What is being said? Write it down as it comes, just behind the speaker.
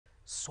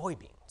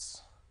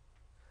Soybeans.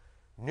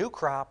 New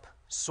crop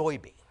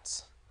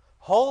soybeans.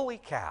 Holy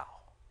cow.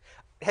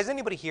 Has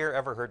anybody here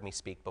ever heard me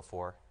speak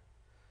before?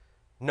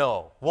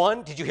 No.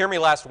 One, did you hear me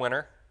last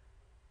winter?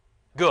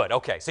 Good,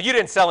 okay. So you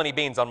didn't sell any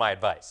beans on my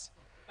advice.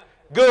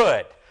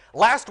 Good.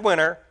 Last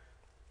winter,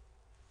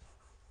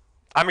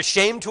 I'm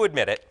ashamed to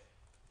admit it,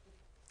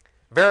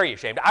 very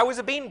ashamed, I was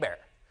a bean bear.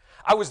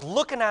 I was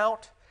looking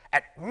out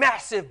at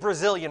massive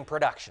Brazilian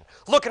production,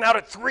 looking out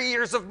at 3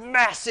 years of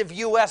massive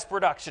U.S.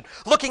 production,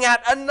 looking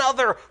at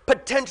another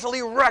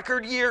potentially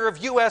record year of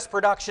U.S.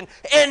 production.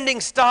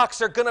 Ending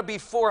stocks are going to be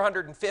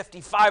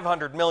 450,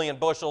 500 million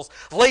bushels.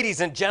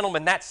 Ladies and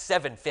gentlemen, that's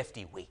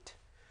 750 wheat.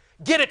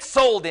 Get it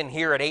sold in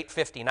here at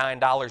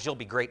 $859. You'll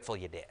be grateful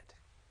you did.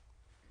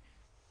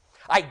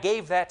 I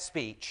gave that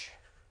speech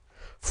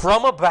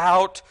from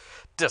about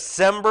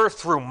December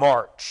through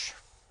March.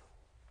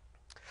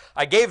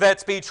 I gave that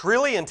speech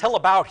really until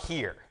about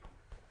here.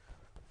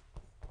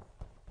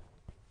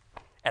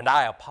 And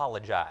I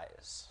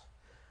apologize.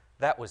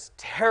 That was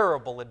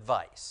terrible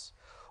advice.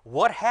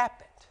 What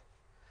happened?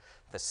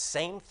 The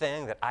same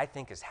thing that I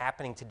think is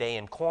happening today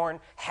in corn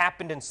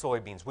happened in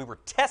soybeans. We were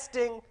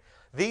testing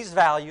these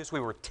values. We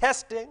were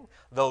testing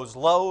those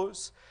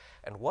lows.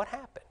 And what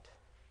happened?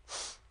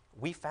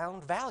 We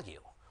found value.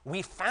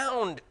 We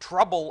found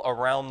trouble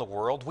around the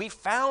world. We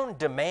found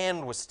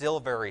demand was still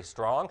very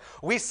strong.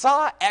 We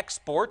saw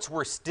exports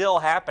were still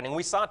happening.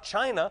 We saw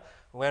China,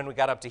 when we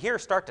got up to here,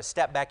 start to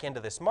step back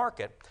into this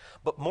market.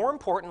 But more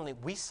importantly,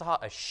 we saw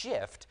a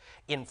shift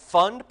in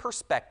fund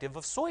perspective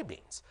of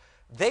soybeans.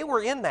 They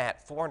were in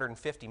that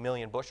 450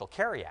 million bushel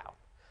carryout.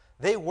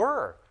 They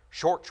were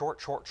short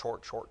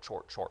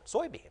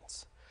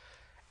soybeans.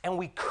 And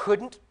we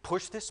couldn't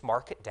push this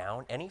market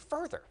down any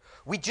further.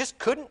 We just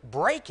couldn't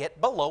break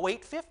it below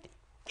 850.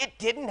 It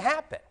didn't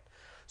happen.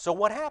 So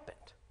what happened?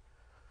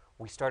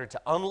 We started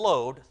to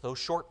unload those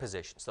short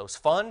positions. Those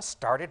funds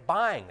started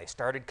buying. They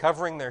started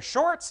covering their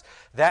shorts.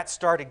 That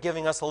started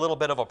giving us a little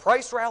bit of a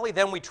price rally.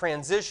 Then we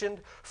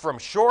transitioned from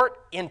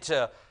short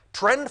into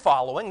trend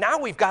following. Now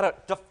we've got a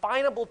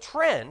definable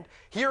trend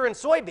here in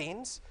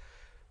soybeans.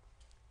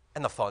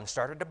 And the funds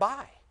started to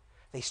buy.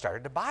 They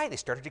started to buy. They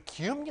started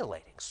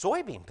accumulating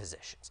soybean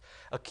positions.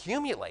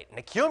 Accumulate and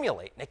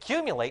accumulate and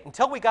accumulate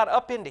until we got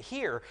up into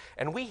here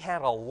and we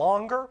had a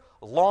longer,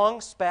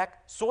 long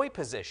spec soy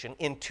position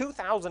in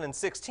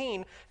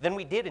 2016 than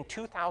we did in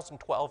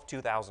 2012,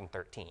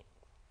 2013.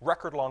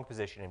 Record long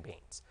position in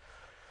beans.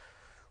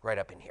 Right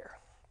up in here.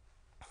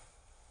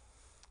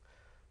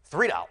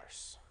 $3.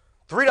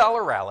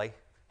 $3 rally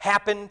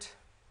happened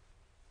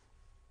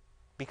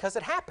because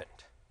it happened.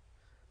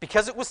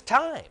 Because it was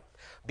time.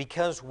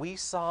 Because we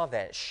saw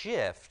that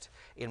shift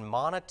in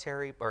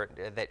monetary, or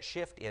that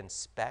shift in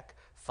spec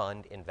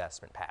fund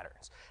investment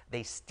patterns.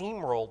 They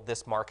steamrolled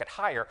this market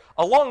higher.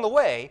 Along the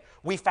way,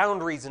 we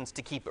found reasons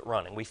to keep it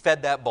running. We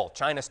fed that bull.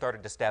 China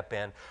started to step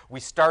in. We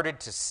started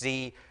to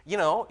see,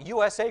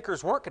 U.S.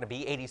 acres weren't going to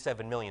be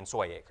 87 million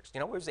soy acres.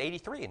 It was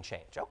 83 and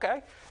change.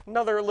 Okay,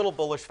 another little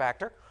bullish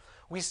factor.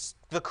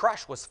 The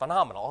crush was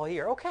phenomenal all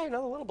year. Okay,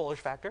 another little bullish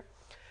factor.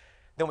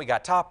 Then we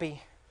got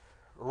toppy,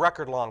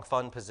 record long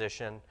fund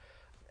position.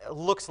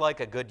 Looks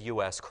like a good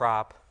U.S.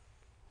 crop.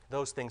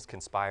 Those things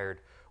conspired.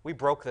 We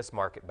broke this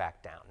market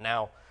back down.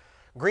 Now,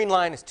 green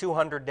line is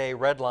 200-day,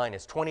 red line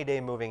is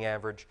 20-day moving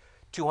average.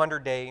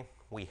 200-day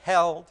we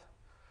held.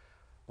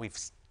 We've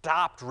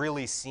stopped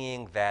really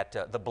seeing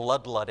that the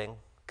bloodletting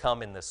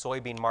come in the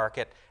soybean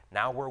market.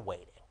 Now we're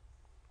waiting.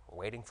 We're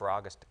waiting for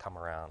August to come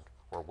around.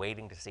 We're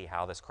waiting to see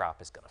how this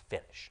crop is going to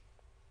finish.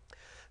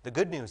 The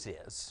good news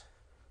is,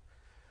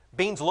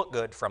 beans look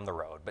good from the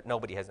road, but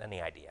nobody has any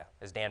idea,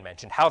 as Dan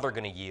mentioned, how they're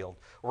going to yield.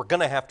 We're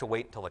going to have to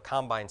wait until the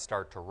combines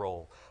start to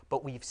roll.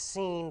 But we've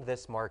seen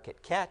this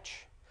market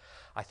catch.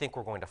 I think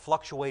we're going to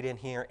fluctuate in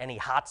here. Any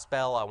hot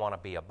spell, I want to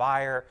be a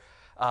buyer.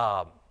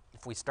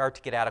 If we start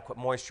to get adequate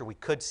moisture, we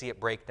could see it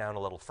break down a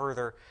little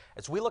further.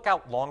 As we look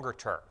out longer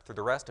term, through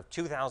the rest of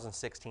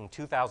 2016,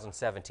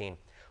 2017,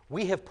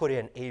 we have put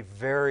in a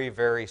very,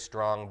 very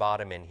strong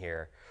bottom in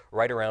here,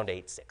 right around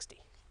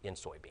 860 in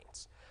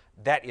soybeans.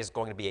 That is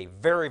going to be a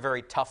very,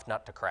 very tough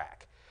nut to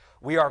crack.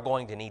 We are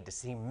going to need to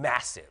see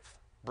massive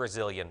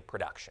Brazilian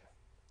production.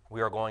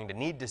 We are going to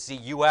need to see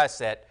U.S.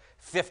 at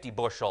 50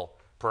 bushel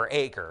per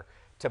acre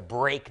to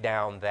break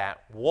down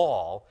that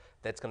wall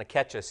that's going to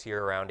catch us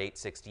here around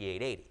 860,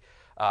 880.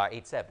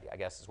 870, I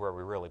guess, is where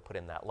we really put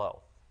in that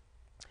low.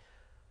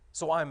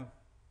 So I'm,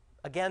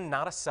 again,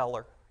 not a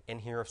seller in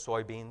here of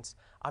soybeans.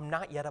 I'm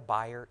not yet a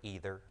buyer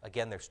either.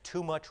 Again, there's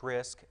too much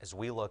risk as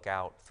we look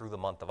out through the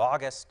month of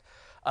August.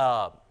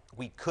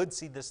 We could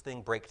see this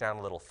thing break down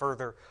a little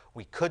further.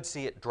 We could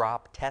see it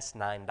drop, test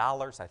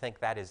 $9. I think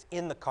that is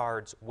in the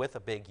cards with a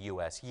big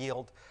U.S.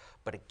 yield.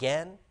 But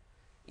again,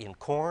 in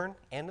corn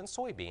and in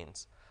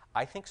soybeans,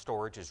 I think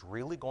storage is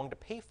really going to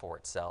pay for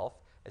itself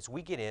as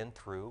we get in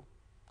through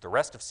the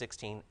rest of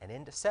 16 and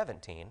into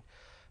 17,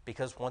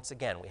 because once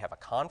again, we have a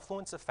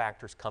confluence of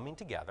factors coming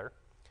together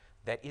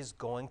that is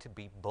going to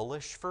be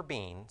bullish for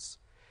beans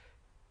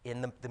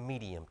in the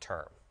medium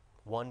term.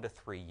 1 to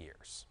 3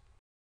 years.